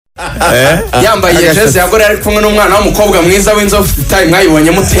yambaye jezi yagore ari kumwe n'umwana w'umukobwa mwiza w'inzovu tayi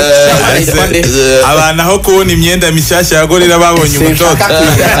mwayibonye mute abana aho kubona imyenda mishyashya yagorera babonye umutoto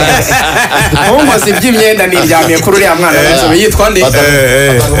nkozi by'imyenda niryamiye kuri uriya mwana w'inzovu yitwa nde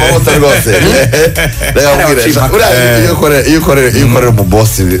Fatakumavuta rwose iyo ukorera mu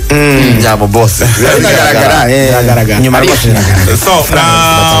bosi nyama bosi biragaragara nyuma rwose so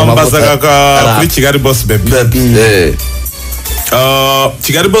nambazaga kuri Kigali Boss Baby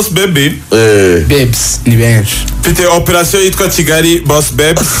Kigali Boss Baby babes ni benshi mfite operasiyo yitwa Kigali Boss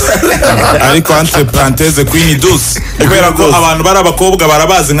Babes ariko entre parenthèse Queen Douce kubera ko abantu bari abakobwa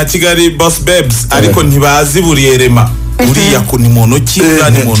barabazi nka Kigali Boss Babes ariko ntibazi buri rema uriya ko ni muntu kiza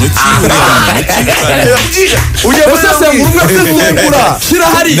ni muntu uje gusesengura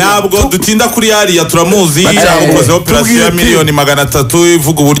kirahari ntabwo dutinda kuri hariya turamuzi yakoze operasiyo ya $300,000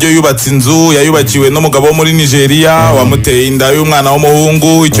 ivuga uburyo yubatse inzu yayubakiwe n'umugabo wo muri Nigeria wamuteye inda y'umwana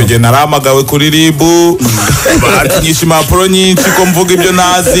w'umuhungu icyo gihe naramagawe kuri ribu batinyisha impapuro nyinshi ko mvuga ibyo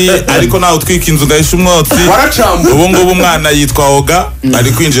nazi ariko nawe utwika inzu gahisha umwotsi ubu ngubu umwana yitwa Oga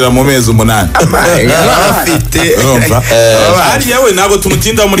ari kwinjira mu mezi 8 afite hariya we ntabwo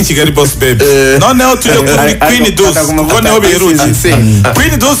tumutinda muri Kigali Boss Baby noneho tujye kuri Queen Douce kuko niho biherutse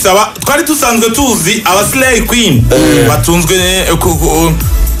Queen Douce twari dusanzwe tuzi aba slay queen batunzwe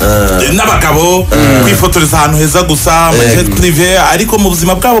n'abagabo kwifotoreza ahantu heza gusa mu jet privé ariko mu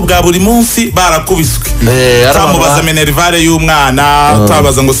buzima bwabo bwa buri munsi barakubiswe twamubaza minervare y'umwana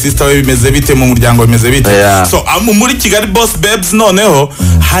twabaza ngo sister we bimeze bite mu muryango bimeze bite so muri Kigali Boss Babes noneho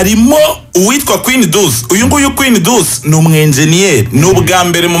harimo uwitwa Queen Douce uyu nguyu Queen Douce ni umwenjeniyeri ni ubwa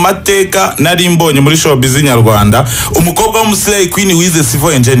mbere mu mateka nari mbonye muri showbiz nyarwanda umukobwa w'umuslay queen wize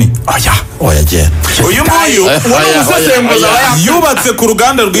civil engineer oya je uyu nguyu yubatse ku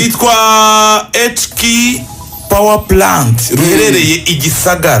ruganda rwitwa HK Power Plant ruherereye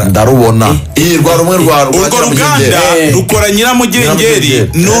igisagara ndarubona irwa rumwe urwo ruganda rukora Nyiramugengeri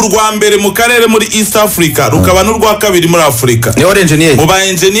ni urwa mbere mu karere muri East Africa rukaba n'urwa kabiri muri Africa ni ore engineer mu ba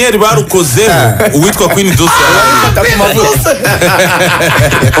engineer barukozeho uwitwa Queen Douce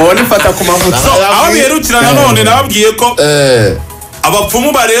ni Fatakumavuta aho biherukirana none nababwiye ko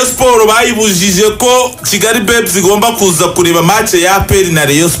abapfumu ba Rayon Sport bayibujije ko Kigali Babes igomba kuza kureba match ya APR na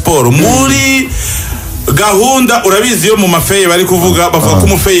Rayon Sport muri gahunda urabizi yo mu mafeye bari kuvuga bavuga ko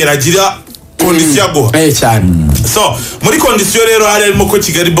umufeye agira kondisiyo aguha cyane so muri kondisiyo rero harimo ko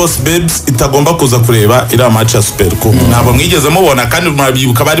Kigali Boss Babes itagomba kuza kureba iriya match ya Super Cup ntabwo mwigeze mubona kandi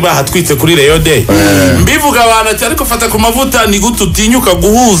murabyibuka bari bahatwitse kuri Rayon Day mbivuga abantu ariko Fatakumavuta ni gute utinyuka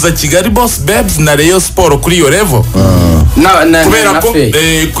guhuza Kigali Boss Babes na Rayon Sport kuri iyo level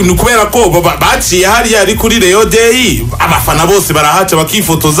kubera ko baciye hariya ari kuri Rayon Day abafana bose barahaca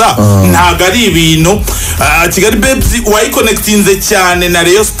bakifotoza ntabwo ari ibintu Kigali Babes wayiconnectinze cyane na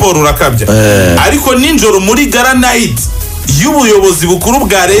Rayon Sport urakabya ariko ninjoro muri Gala Night y'ubuyobozi bukuru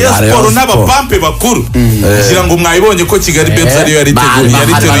bwa Rayon Sport n'abapampe bakuru kugira ngo mwayibonye ko Kigali Babes ariyo yariteguye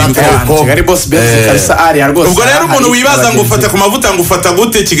Kigali Boss Babes kabisa ari rwose ubwo rero umuntu wibaza ngo Fatakumavuta ngo ufata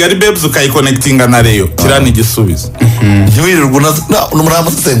gute Kigali Babes ukayiconnectinga na Rayon kirani igisubizo ntiwirirwa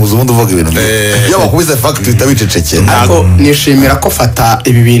n'umuramusenguza ubundi uvuga ibintu iyo bakubize fact bitabicecekeye ariko nishimira ko fata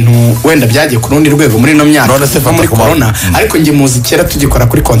ibi bintu wenda byagiye ku rundi rwego muri no myaka muri corona ariko nge muzi kera tugikora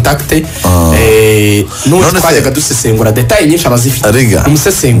kuri contact n'ubu twajyaga dusesengura detail nyinshi abazifite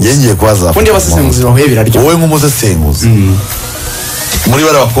umusesenguzi ngiye kwaza undi abasesenguzi bahuye biraryo wowe nk'umusesenguzi muri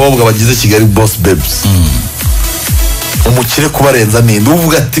bari abakobwa bagize Kigali Boss Babes umukire kubarenza ninde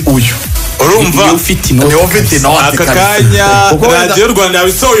uvuga ati uyu urumva ufite inoti aka kanya Radio Rwanda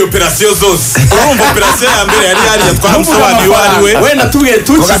yabisohoye operasiyo zose urumva operasiyo ya mbere yari hariya twaramusobanuye uwo ari we wenda tubwiye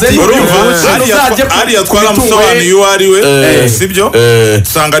tukize hariya twaramusobanuye uwo ari we sibyo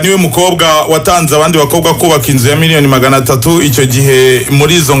usanga niwe mukobwa watanze abandi bakobwa kubaka inzu ya $300,000 icyo gihe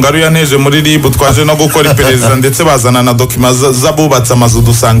muri izo ngaru yanteje muri ribu twaje no gukora iperereza ndetse bazana na dokima z'abubatse amazu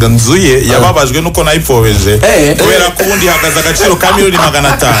dusanga nzu ye yababajwe nuko nayifobeje kubera ko ubundi hagaze agaciro ka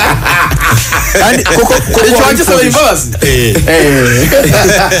 $500,000 kandi koko icyo imbabazi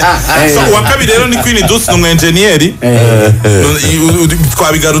so uwa kabiri rero ni Queen Douce n'umwenjeniyeri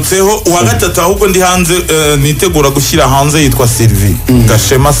twabigarutseho uwa gatatu ahubwo ndi hanze nitegura gushyira hanze yitwa Sylvie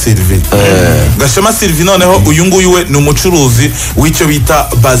Gashema Sylvie noneho uyu nguyu we ni umucuruzi w'icyo bita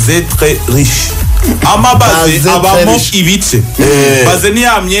Baze très riche amabaze abamo ibice baze ni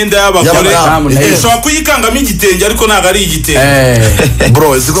ya myenda y'abagore ushobora kuyikangamo igitenge ariko ntabwo ari igitenge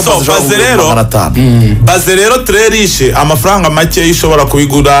bro baze rero très riche amafaranga make ishobora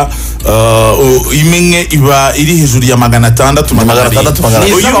kubigura imwe iba iri hejuru ya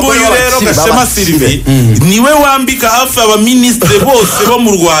 600 uyu nguyu rero Gashema Sylvie niwe wambika hafi abaminisitiri bose bo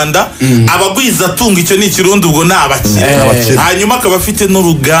mu Rwanda abagwiza atunga icyo ni ikirundi ubwo n'abakire hanyuma akaba afite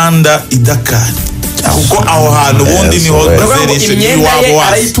n'uruganda i Dakar kuko aho hantu ubundi niho bazereshe iwabo wose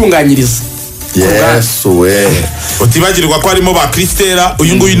arayitunganyiriza utibagirwa ko harimo ba Christella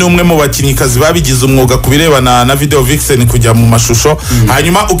uyu nguyu ni umwe mu bakinnyikazi babigize umwuga kubirebana na video vixen kujya mu mashusho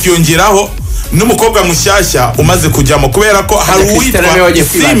hanyuma ukiyongeraho n'umukobwa mushyashya umaze kujyamo kubera ko hari uwitwa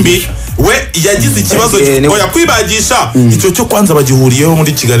Simbi we yagize ikibazo cyo yakwibagisha icyo cyo kwanza bagihuriyeho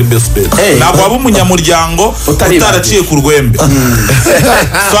muri Kigali Best Bet ntabwo waba umunyamuryango utaraciye ku rwembe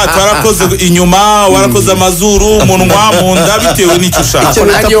twarakoze inyuma warakoze amazuru umunwa mu nda bitewe n'icyo ushaka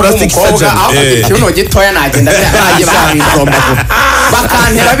ikibuno gitoya nagenda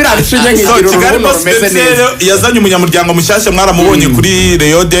bakantera biriya bishinge nk'igira urubuno rumeze neza yazanye umunyamuryango mushyashya mwaramubonye kuri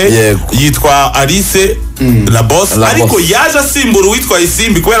Rayon yitwa Alice la boss ariko yaje asimbura uwitwa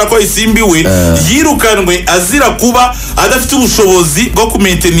Isimbi kubera ko Isimbi we yirukanwe azira kuba adafite ubushobozi bwo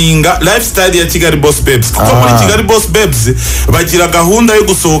kumainteninga lifestyle ya Kigali Boss Babes kuko muri Kigali Boss Babes bagira gahunda yo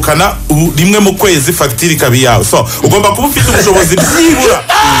gusohokana rimwe mu kwezi facture kabiyawe so ugomba kuba ufite ubushobozi byibura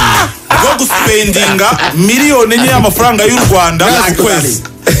bwo guspendinga miliyoni enye y'amafaranga y'u Rwanda mu kwezi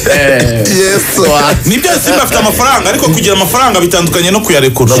nibyo Simba afite amafaranga ariko kugira amafaranga bitandukanye no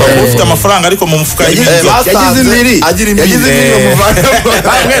kuyarekura ufite amafaranga ariko mu mufuka yagize imbiri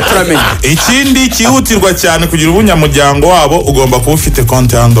ikindi kihutirwa cyane kugira ubunyamuryango wabo ugomba kuba ufite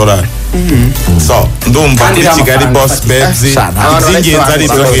konti ya $1 so ndumva kuri Kigali Boss Babes izingenzi ari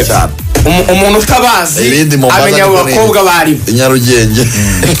ibyo umuntu utabazi amenya abakobwa bari Nyarugenge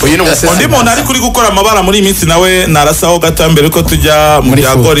undi muntu ari kuri gukora amabara muri iminsi nawe narasaho gato mbere ko tujya mu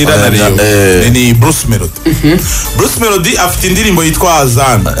bya Gorilla na Rayon ni Bruce Melody Bruce Melody afite indirimbo yitwa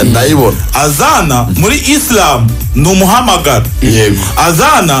Azana ndayibona Azana muri Islam ni umuhamagaro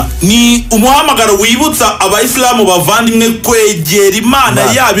Azana ni umuhamagaro wibutsa abayisilamu bavandimwe kwegera Imana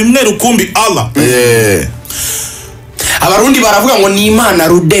yabo imwe rukumbi Allah abarundi baravuga ngo ni Imana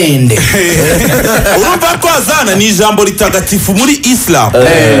rudende urumva ko Azana ni ijambo ritagatifu muri Islam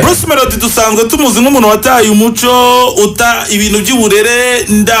Bruce Melody dusanzwe tumuzi nk'umuntu wataye umuco uta ibintu by'uburere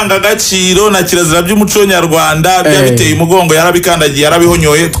ndangagaciro na kirazira by'umuco nyarwanda byabiteye umugongo yarabikandagiye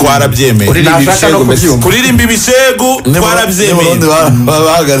yarabihonyoye twarabyemeye kuririmba ibishegu twarabyemeye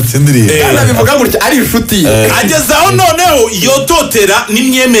bahagaritse indirimbo kandi bivuga gutya ari inshuti agezaho noneho yototera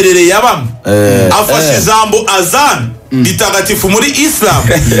n'imyemerere yabamwe afashe ijambo Azana bitagatifu muri Islam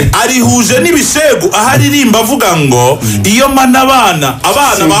arihuje n'ibishegu aharirimba avuga ngo iyo mana abana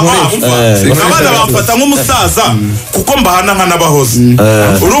bamfata nk'umusaza kuko mbahana nk'anabahoze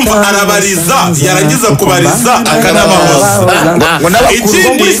urumva arabariza yarangiza kubariza akanabahoza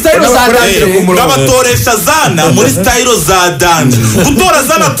ikindi ngabatoresha Zana muri style za dance gutora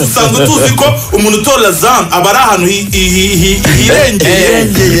Zana tusanzwe tuzi ko umuntu utora Zana aba ari ahantu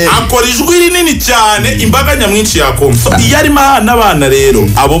hirengeye akora ijwi rinini cyane imbaga nyamwinshi yakumva iyo arimo n'abana rero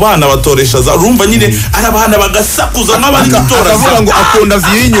abo bana batoresha za urumva nyine arabana bagasakuza nk'abandi gutora akavuga ngo akunda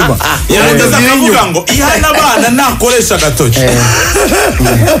view inyuma yarageza akavuga ngo iyo n'abana nakoresha agatoki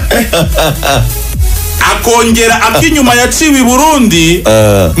akongera akinyuma yaciwe i Burundi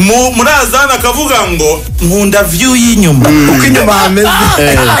muri Azana akavuga ngo nkunda view y'inyuma uko inyuma hameze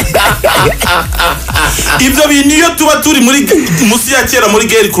ibyo bintu iyo tuba turi muri musi ya kera muri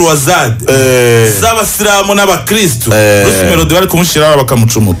guerre croisade z'abasilamu n'abakristo Bruce Melody bari kumushiraho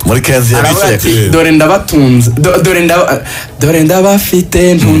bakamucumuta muri Kenzi yabicaye dore ndabatunze dore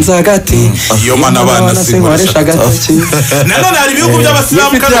ndabafite ntunza agati iyo mana abana sinkoresha agatoki nanone hari ibihugu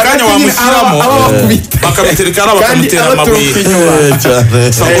by'abasilamu kandi kanya wamushyiramo bakabitereka bakamutera amabuye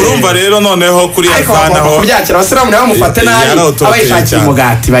urumva rero noneho kuri Azana ho kubyakira abasilamu nabo mufate nabi abayishakira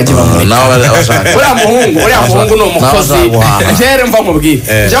umugati bajye bamureka uriya muhungu ni umukozi njere mva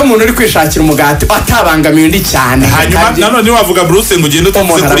mubwire njya umuntu uri kwishakira umugati atabangamiye undi cyane hanyuma nanone wavuga Bruce ngo ugende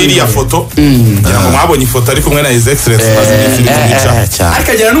tuvuze kuri iriya foto ngira ngo mwabonye ifoto ari kumwe na His Excellency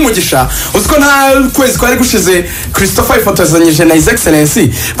ariko agira n'umugisha uzi ko nta kwezi kwari gushize Christopher yifotozanyije na His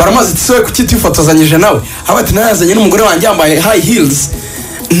Excellency baramaze itisoye kuki tifotozanyije nawe abati narazanye n'umugore wanjye yambaye high heels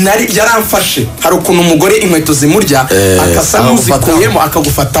yaramfashe hari ukuntu umugore inkweto zimurya akasa n'uzikuyemo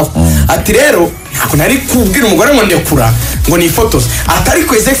akagufataho ati rero ntabwo nari kubwira umugore ngo ndekura ngo nifotoze ati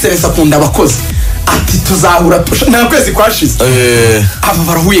ariko His Excellency akunda abakozi ati tuzahura nta kwezi kwashize aba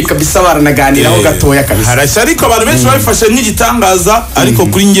barahuye kabisa baranaganiraho gatoya kabisa harashya ariko abantu benshi babifashe nk'igitangaza ariko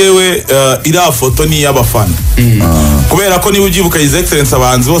kuri njyewe iriya foto ni iy'abafana kubera ko niba ubyibuka His Excellence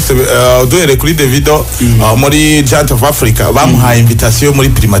abahanzi bose duhereye kuri Davido muri Giant of Africa bamuhaye invitation muri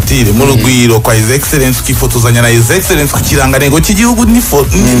primature mu rugwiro kwa His Excellence ukifotozanya na His Excellence ku kirangantego cy'igihugu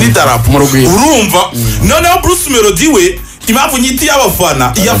n'idarapo urumva noneho Bruce Melody we impamvu nyiti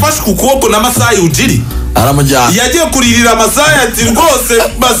y'abafana yafashwe ukuboko na Masai Ujiri aramujyana yagiye kuririra Masai ati rwose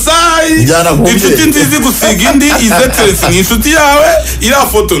Masai inshuti nzizi gusiga indi His Excellence ni inshuti yawe iriya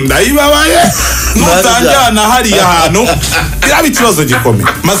foto ndayibabaye nutanjyana hariya hantu iraba ikibazo gikomeye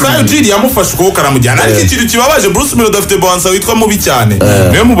Masai Ujiri yamufashe ukuboko aramujyana ariko ikintu kibabaje Bruce Melody afite bounce witwa mubi cyane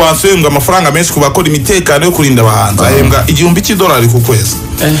niyo mu bounce yembwa amafaranga menshi kubakora imitekano yo kurinda abahanzi ahembwa $1,000 ku kwezi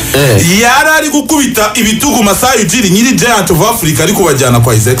yari ari gukubita ibitugu Masai Ujiri nyiri Giant of Africa ariko bajyana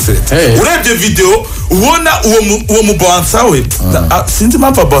kwa His Excellence urebye video ubona uwo mubansa we sinzi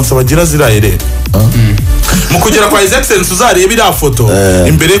impamvu abansa bagira ziraherera mu kugera kwa His Excellence uzareba iriya foto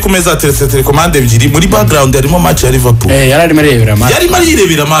imbere ku meza hateretse telecommande ebyiri muri background harimo match ya Liverpool yari arimo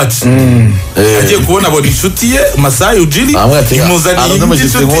yirebera match agiye kubona abona inshuti ye Masai Ujiri imuzaniye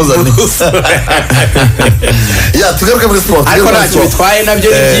ya tugaruke muri sport ariko ntacyo bitwaye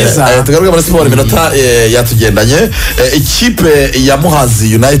nabyo ni byiza tugaruke muri sport iminota yatugendanye ikipe ya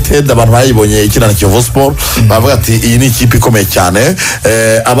Muhazi United abantu bayibonye ikinana Kiyovu Sport bavuga ati iyi ni ikipe ikomeye cyane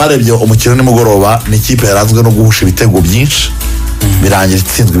abarebye umukino nimugoroba ni ikipe yaranzwe no guhusha ibitego byinshi birangira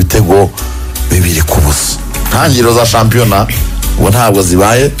itsinzwe ibitego 2-0 ntangiriro za shampiyona ubu ntabwo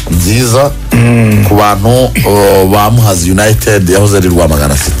zibaye nziza ku bantu ba Muhazi United yahoze ari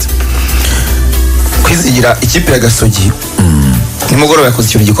Rwamagana City kwizigira ikipe ya Gasogi nimugoroba yakoze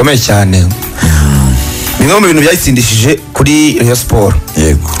ikintu gikomeye cyane bimwe mu bintu byayitsindishije kuri Rayon Sport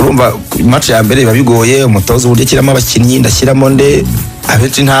urumva match ya mbere biba bigoye umutoza uburyo kiramo abakinnyi ndashyiramo nde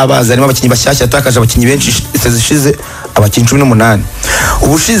abenshi ntabaza harimo abakinnyi bashyashya atakaje abakinnyi benshi zishize abakinnyi 18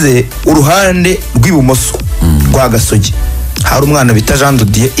 ubushize uruhande rw'ibumoso rwa Gasogi hari umwana bita Jean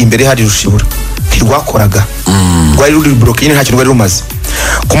Dodier imbere hari Rushibura ntirwakoraga rwari ruri block nyine nta kintu rwari rumaze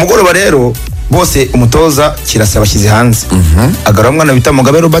ku mugoroba rero bose umutoza kirasa bashyize hanze agarura umwana bita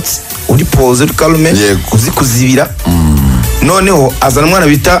Mugabe Robert uri pose uri calme uzi kuzibira noneho azana umwana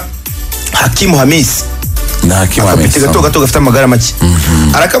bita Hakim Hamis na Hakim Hamis gato gafite amagara make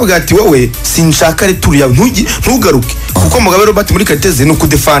arakabwira ati wowe sinshaka returu yawe ntugaruke kuko Mugabe Robert muri Kateze no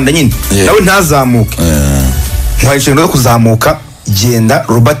kudefanda nyine nawe ntazamuke ntwaje no kuzamuka genda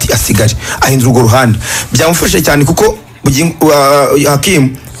Robert asigare ahindura urwo ruhande byamufashe cyane kuko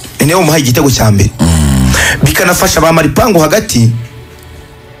Hakim niwe umuhaye igitego cya mbere bikanafasha ba Maripango hagati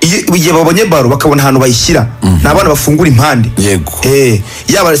igihe babonye baro bakabona ahantu bayishyira n'abana bafungura impande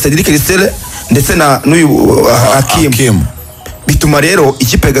yaba Cedric Ristere ndetse na n'uyu Hakim bituma rero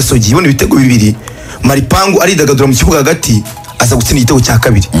ikipe ya Gasogi ibona ibitego 2 Maripango aridagadura mu kibuga hagati aza gutsinda igitego cya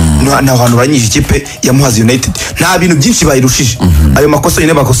kabiri nta hantu banyije ikipe ya Muhazi United nta bintu byinshi bayirushije ayo makosa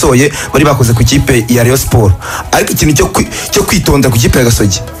nyine bakosoye bari bakoze ku ikipe ya Rayon Sport ariko ikintu cyo kwitonda ku ikipe ya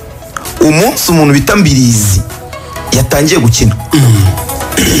Gasogi umunsi umuntu bita Mbirizi yatangiye gukina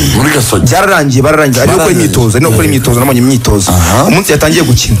muri Gasogi byararangiye bararangiye ariko gukora imyitozo nabonye imyitozo umunsi yatangiye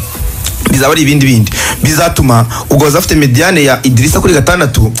gukina bizaba ari ibindi bizatuma ugoza afite mediane ya Idrissa kuri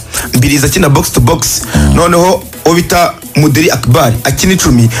 6 Mbirizi akina box to box noneho obita Muderi Akbar akina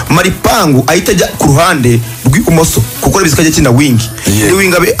 10 Maripangu ahita ajya ku ruhande rw'imoso kuko bizikajya akina wing ni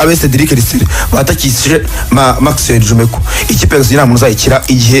wing abe Cedric Ristere batakishije Maxwell Jumeko ikipe yose nta muntu uzayikira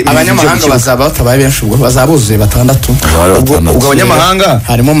igihe abanyamahanga bazaba batabaye benshi ubwo bazabuzuye 6 ubwo abanyamahanga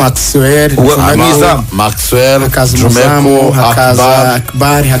harimo Maxwell Jumeko hakaza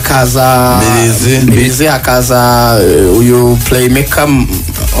Akbar hakaza Mbirizi hakaza uyu playmaker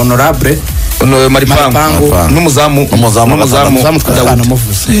honorable Maripangu n'umuzamu twatana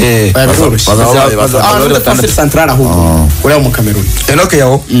muvuze defenseur central ahubwo uri mu Cameroon Enoke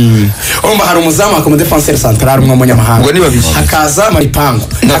yaho hari umuzamu akoma defenseur central umwe munyamahanga ubwo ni babiri hakaza Maripangu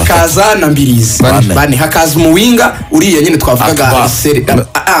hakaza na Mbirizi bane hakaza umuwinga uriya nyine twavugaga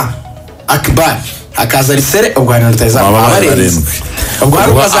Akbar hakaza Ristere ubwo hari nutaza abarenze ubwo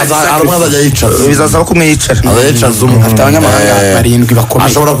azajya yicara bizasaba ko umwe yicara afite abanyamahanga 7 bakomeye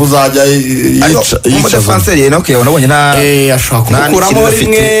ashobora kuzajya yicara defenseur Enoke yaho nabonye ashobora kukuramo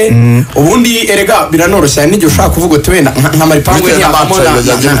rimwe ubundi erega biranoroshya n'igihe ushaka kuvuga ati wenda nka Maripangu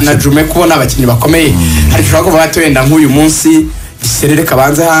na Jume kubona abakinnyi bakomeye hari ushaka kuvuga ati wenda nk'uyu munsi serere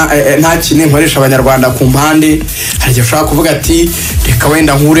kabanze nta kintu nkoresha abanyarwanda ku mpande hari igihe ushobora kuvuga ati reka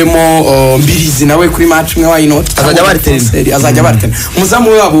wenda nkuremo Mbirizi nawe kuri match imwe why not azajya bartene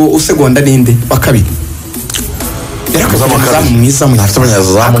umuzamu wabo usegonda ninde wa kabiri umuzamu mwiza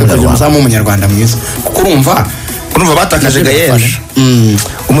umuzamu w'umunyarwanda mwiza kuko urumva batakaje Gayen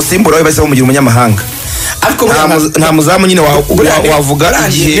umusimbura we bahise bamugira umunyamahanga ariko nta muzamu nyine wavuga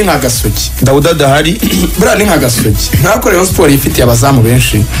igihe nka Gasogi Dawuda dahari buriya ni nka Gasogi ntabwo Rayon Sport ifitiye abazamu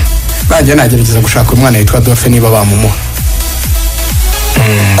benshi nanjye nagerageza gushaka umwana witwa Dofe niba bamumuha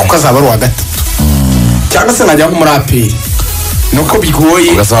kuko azaba ari uwa gatatu cyangwa se najya nk'umuraperi nuko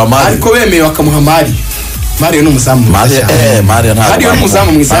bigoye ariko bemeye bakamuha Mario ni umuzamu mwiza Mario ni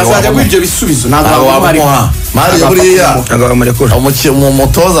umuzamu mwiza azajya kuri ibyo bisubizo ntabwo wamuha Mario buriya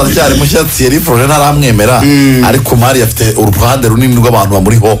umutoza cyari mushyatsi yari proje ntaramwemera ariko Mario afite uruhande runini rw'abantu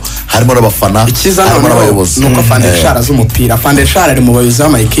bamuriho harimo n'abafana harimo n'abayobozi nuko Fandeshara z'umupira Fandeshara ari mu bayobozi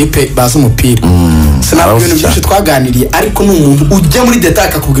b'amakipe baza umupira sinabwo ibintu byinshi twaganiriye ariko n'umuntu ujya muri detail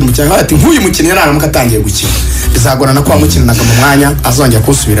akakubwira umukino ati nk'uyu mukinnyi naramuka atangiye gukina bizagorana ko wamukinanaga mu mwanya azongera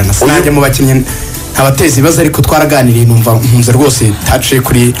kusubirana sinajya mu bakinnyi abatezi ibibazo ariko twaraganiriye numva mpunze rwose tace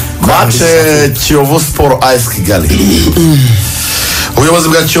kuri match Kiyovu Sport AS Kigali ubuyobozi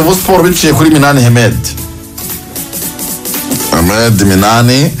bwa Kiyovu Sport biciye kuri Minani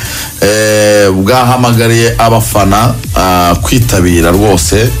Minani bwahamagariye abafana kwitabira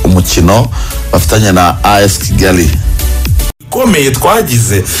rwose umukino bafitanye na AS Kigali komeye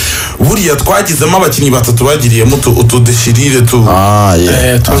twagize buriya twagizemo abakinnyi batatu bagiriyemo utudeshirire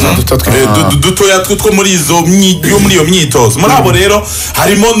dutoya two muri iyo myitozo muri abo rero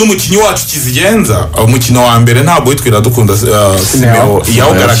harimo n'umukinnyi wacu Kizigenza umukino wa mbere ntabwo witwira dukunda Simeo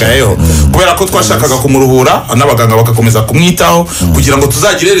yawugaragayeho kubera ko twashakaga kumuruhura n'abaganga bagakomeza kumwitaho kugira ngo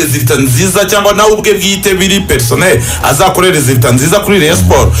tuzagire resultat nziza cyangwa nawe ubwe bwite biri personnel azakorera resultat nziza kuri Rayon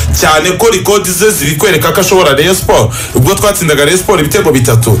Sport cyane ko record ze ziri kwereka ko ashobora Rayon Sport ubwo twatsindaga Rayon Sport ibitego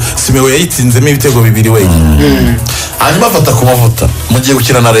 3 Simeo yayitsinzemo ibitego 2 wenyine hanyuma Fatakumavuta mugiye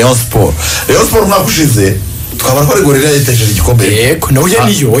gukina na Rayon Sport mwaka ushize twaba twari Gorira yitejeje igikombe yego nawe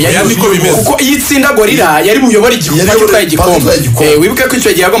yari kuko yitsinda Gorira yari buyobora igikombe wibuke ko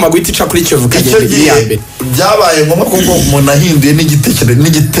icyo gihe agomba guhita ica kuri Kiyovu kagende yambe byabaye ngombwa ko umuntu ahinduye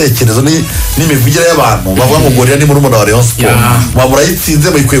n'igitekerezo n'imivugire y'abantu bavuga ngo Gorira ni muri umuna wa Rayon Sport babura yitsinze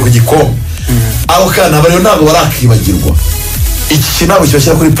muyikuye ku gikombe aho kana bari ntabwo barakibagirwa iki kinabo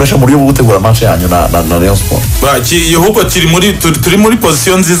cyashyira kuri pressure mu buryo bwo gutegura match yanyu na Rayon Sport ahubwo turi muri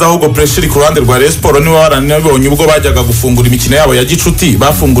position nziza ahubwo pressure ku ruhande rwa Rayon Sport niwe waranabonye ubwo bajyaga gufungura imikino yabo ya gicuti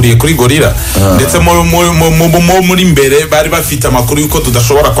bafunguriye kuri Gorira ndetse muri mbere bari bafite amakuru yuko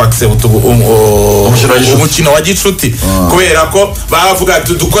tudashobora kwaccept umukino wa gicuti kubera ko bavuga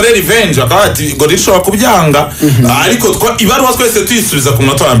ati dukore revenge akabati Gorira ishobora kubyanga ariko ibaruwa twese tuyisubiza ku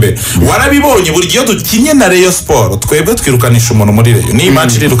munota wa mbere warabibonye buri gihe dukinye na Rayon Sport twebwe twirukanisha umuntu muri Rayon ni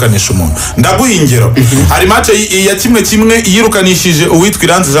match irukanisha umuntu ndaguha ingero hari match ya kimwe yirukanishije uwitwa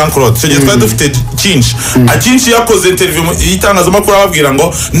Iranzi Jean Claude cyo twari dufite cyinshi yakoze interview yitangazamakuru ababwira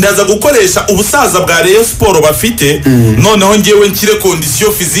ngo ndaza gukoresha ubusaza bwa Rayon Sport bafite noneho ngewe nkire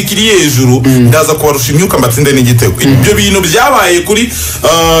condition physique iri hejuru ndaza kubarusha imyuka mbatsinde n'igitego ibyo bintu byabaye kuri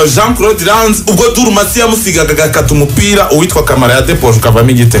Jean Claude Iranzi ubwo Durumasi yamusigaga gakata umupira uwitwa Kamara ya Depoje kavamo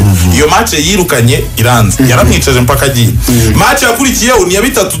igitego iyo match yirukanye Iranzi yaramwicaje mpaka agiye match yakurikiyeho ni ya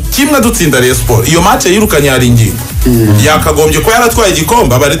 3-1 dutsinda Rayon Sport iyo match yirukanye hari ingingo yakagombye ko yaratwaye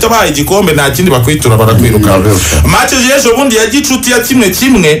igikombe abarita bahaye igikombe nta kindi bakwitura barakwiruka match y'ejo bundi ya gicuti ya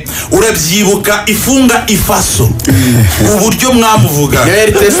kimwe urabyibuka ifunga ifaso uburyo mwamuvuga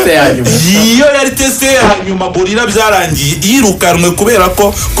yari test hanyuma Gorira byarangiye yirukanwe kubera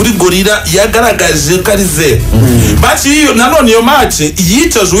ko kuri Gorira yagaragaje ko ari ze match iyo nanone iyo match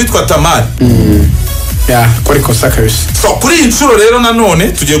yicaje uwitwa Tamari kuri kosa kabisa so kuri inshuro rero nanone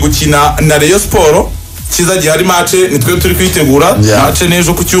tugiye gukina na Rayon Sport kiza gihari match nitwe turi kwitegura match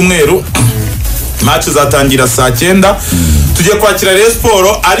nejo ku cyumweru match zatangira saa 9 tugiye kwakira Rayon Sport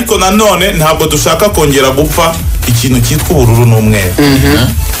ariko nanone ntabwo dushaka kongera gupfa ikintu cyitwa ubururu n'umweru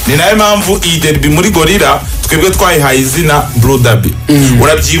ni nayo mpamvu iyi derby muri Gorira twebwe twayihaye izina Blue Derby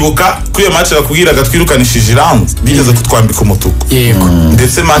urabyibuka kuri iyo match bakubwiraga twirukanishije Iranzi bigeze kutwambika umutuku yego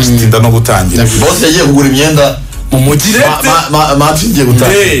ndetse match tinda no gutangira boss yagiye kugura imyenda mu mugire match igiye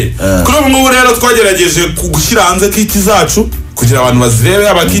gutangira kuri ubu rero twagerageje gushyira hanze kiti zacu kugira abantu bazirebe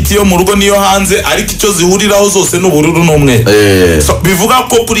abakiti yo mu rugo niyo hanze ariko icyo zihuriraho zose n'ubururu n'umweru so bivuga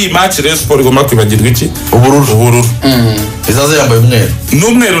ko kuri iyi match Rayon Sport igomba kwibagirwa iki ubururu izaze yambaye umweru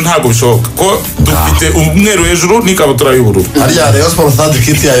n'umweru ntabwo bishoboka ko dufite umweru hejuru n'ikabutura y'ubururu ariya Rayon Sport stade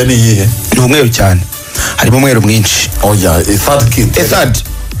kiti yayo ni iyihe ni umweru cyane harimo umweru mwinshi. oya third kit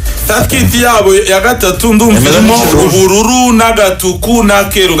Kiti yabo ya gatatu ndumvirimo ubururu n'agatuku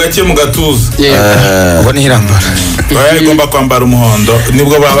n'akeru gake mu gatuza. Ubwo ni hirambara. Igomba kwambara umuhondo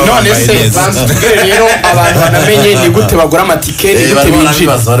nibwo baba none se rero abantu banamenye ni gute bagura amatike ni gute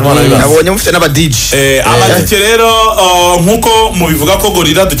binjira. Nabonye mufite n'aba DJ. Amatike rero nkuko mubivuga ko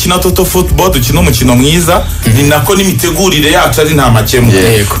Gorilla dukina Toto Football dukina umukino mwiza ni nako n'imitegurire yacu ari nta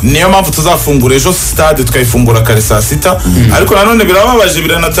makemwe. Niyo mpamvu tuzafungura ejo stade tukayifungura kare saa 6 ariko nanone birababaje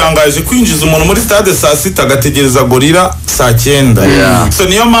biranatangaje kwinjiza umuntu muri stade saa 6 agategereza Gorilla saa 9. So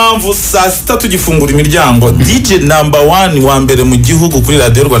niyo mpamvu saa 6 tugifungura imiryango DJ number 1 wa mbere mu gihugu kuri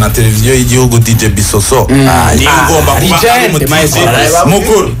radio Rwanda na televiziyo y'igihugu DJ Bisoso ni ngomba kuba ari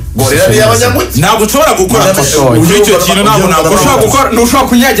mukuru Gorilla y'abanyamugi ntabwo ushobora gukora icyo kintu ntabwo ushobora gukora ntushobora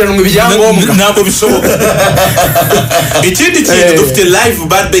kunyagirana mu ibyangombwa ntabwo bishoboka. Ikindi kintu dufite live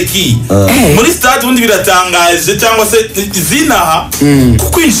barbecue muri stade ubundi biratangaje cyangwa se zinaha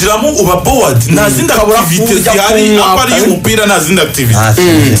kwinjiramo uba bored nta zindi activity zihari apari y'umupira nta zindi activity.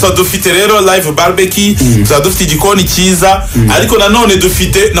 So dufite rero live barbecue dufite igikoni cyiza ariko nanone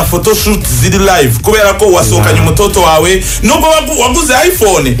dufite na photo shoot ziri live kubera ko wasohokanye umutoto wawe nubwo waguze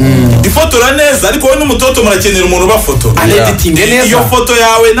iPhone ifotora neza ariko wowe n'umutoto murakenera umuntu bafotora iyo foto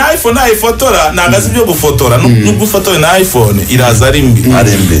yawe na iPhone nayifotora nagazi byo gufotora nubwo ufotoye na iPhone iraza ari mbi.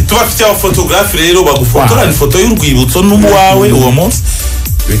 Tubafite abafotografi rero bagufotora ni foto y'urwibutso n'uwawe uwo munsi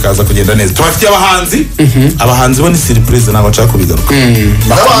bikaza kugenda neza. Tubafite abahanzi bo ni surprise ntabwo nshaka kubigaruka.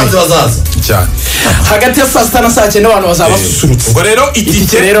 abahanzi bazaza cyane hagati ya saa 6 na saa 9 abantu bazaba basusurutse. Ubwo rero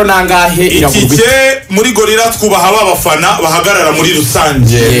itike rero nangahe iragurwa itike muri Gorilla twubaha abafana bahagarara muri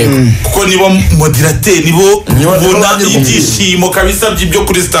rusange kuko nibo moderateur nibo ubona ibyishimo kabisa by'ibyo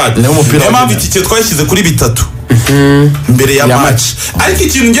kuri stade. Niyo mpamvu itike twashyize kuri 3 mbere ya match ariko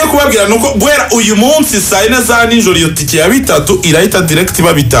ikintu ngiye kubabwira nuko guhera uyu munsi saa 4 za nijoro iyo tike ya 3 irahita direct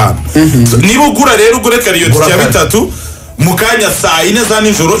iba 5. Niba ugura rero ugureka iyo tike ya 3 mukanya saa 4 za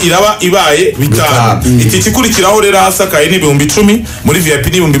nijoro iraba ibaye 5. Itike ikurikiraho rero hasakaye ni 10,000 muri VIP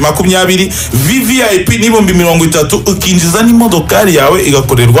ni 20,000 VVIP ni 30,000 ukinjiza n'imodokari yawe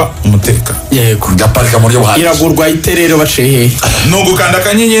igakorerwa umutekano gaparika muri yo buhari iragurwa iterero bacehe no gukanda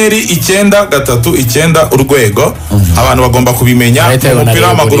kanyenyeri 939 urwego. Abantu bagomba kubimenya umupira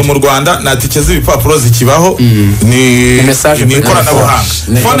w'amaguru mu Rwanda na tike z'ibipapuro zikibaho ni ikoranabuhanga.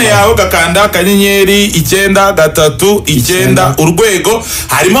 Phone yawe gakanda kanyenyeri 939 urwego.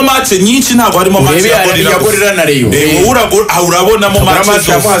 Harimo match nyinshi ntabwo harimo match ya Gorilla na Rayon urabonamo match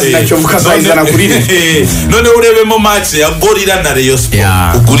none urebemo match ya Gorilla na Rayon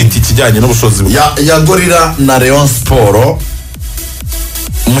Sport ugura itike ijyanye n'ubushobozi ya Gorilla na Rayon Sport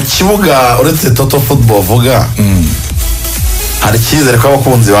mu kibuga uretse Toto Football vuga hari icyizere ko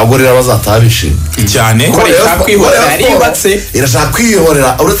abakunzi ba Gorilla bazatahabishe cyane ko irashaka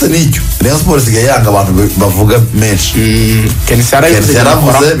kwihorera uretse n'icyo Rayon Sport isigaye yanga abantu bavuga menshi Kenisi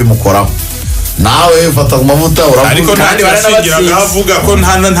yaravuze bimukoraho nawe Fatakumavuta uravuga ariko kandi baranabatsindira avuga ko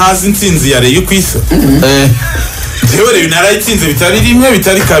ntazi intsinzi ya Rayon ku isi. Jewe Rayon narayitsinze bitari rimwe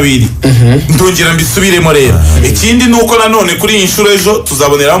bitari kabiri ndongera mbisubiremo rero. Ikindi nuko nanone kuri iyi nshuro ejo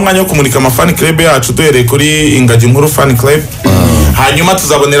tuzaboneraho umwanya wo kumurika amafani club yacu duhereye kuri Ingagi Nkuru fan club hanyuma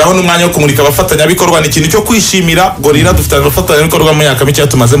tuzaboneraho n'umwanya wo kumurika abafatanyabikorwa. Ni ikintu cyo kwishimira Gorilla dufite abafatanyabikorwa mu myaka mike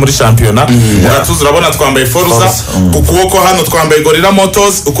tumaze muri shampiyona. Uratuzi urabona twambaye Forza ku kuboko hano twambaye Gorilla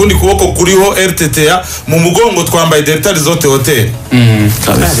Motors ukundi kuboko kuriho RTTA mu mugongo twambaye Delta Resort Hotel.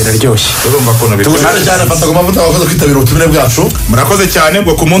 biraryoshye urumva ko tugana cyane Fatakumavuta wakoze kwitabira ubutumire bwacu. Murakoze cyane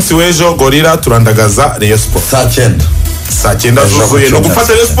bwo ku munsi w'ejo Gorilla turandagaza Rayon Sport saa 9 zuzuye no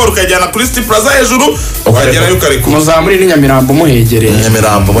gufata Rayon Sport ukajyana kuri City Plaza hejuru ukagerayo ukareka muzamuri n'Inyamirambo muhegereye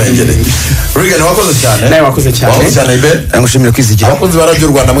Reagan wakoze cyane nawe wakoze cyane Ibe Ngushimira kwizigira abakunzi ba Radio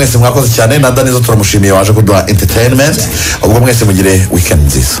Rwanda mwese mwakoze cyane na Danizo turamushimiye waje kuduha entertainment ubwo mwese mugire weekend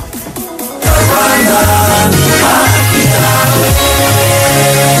nziza.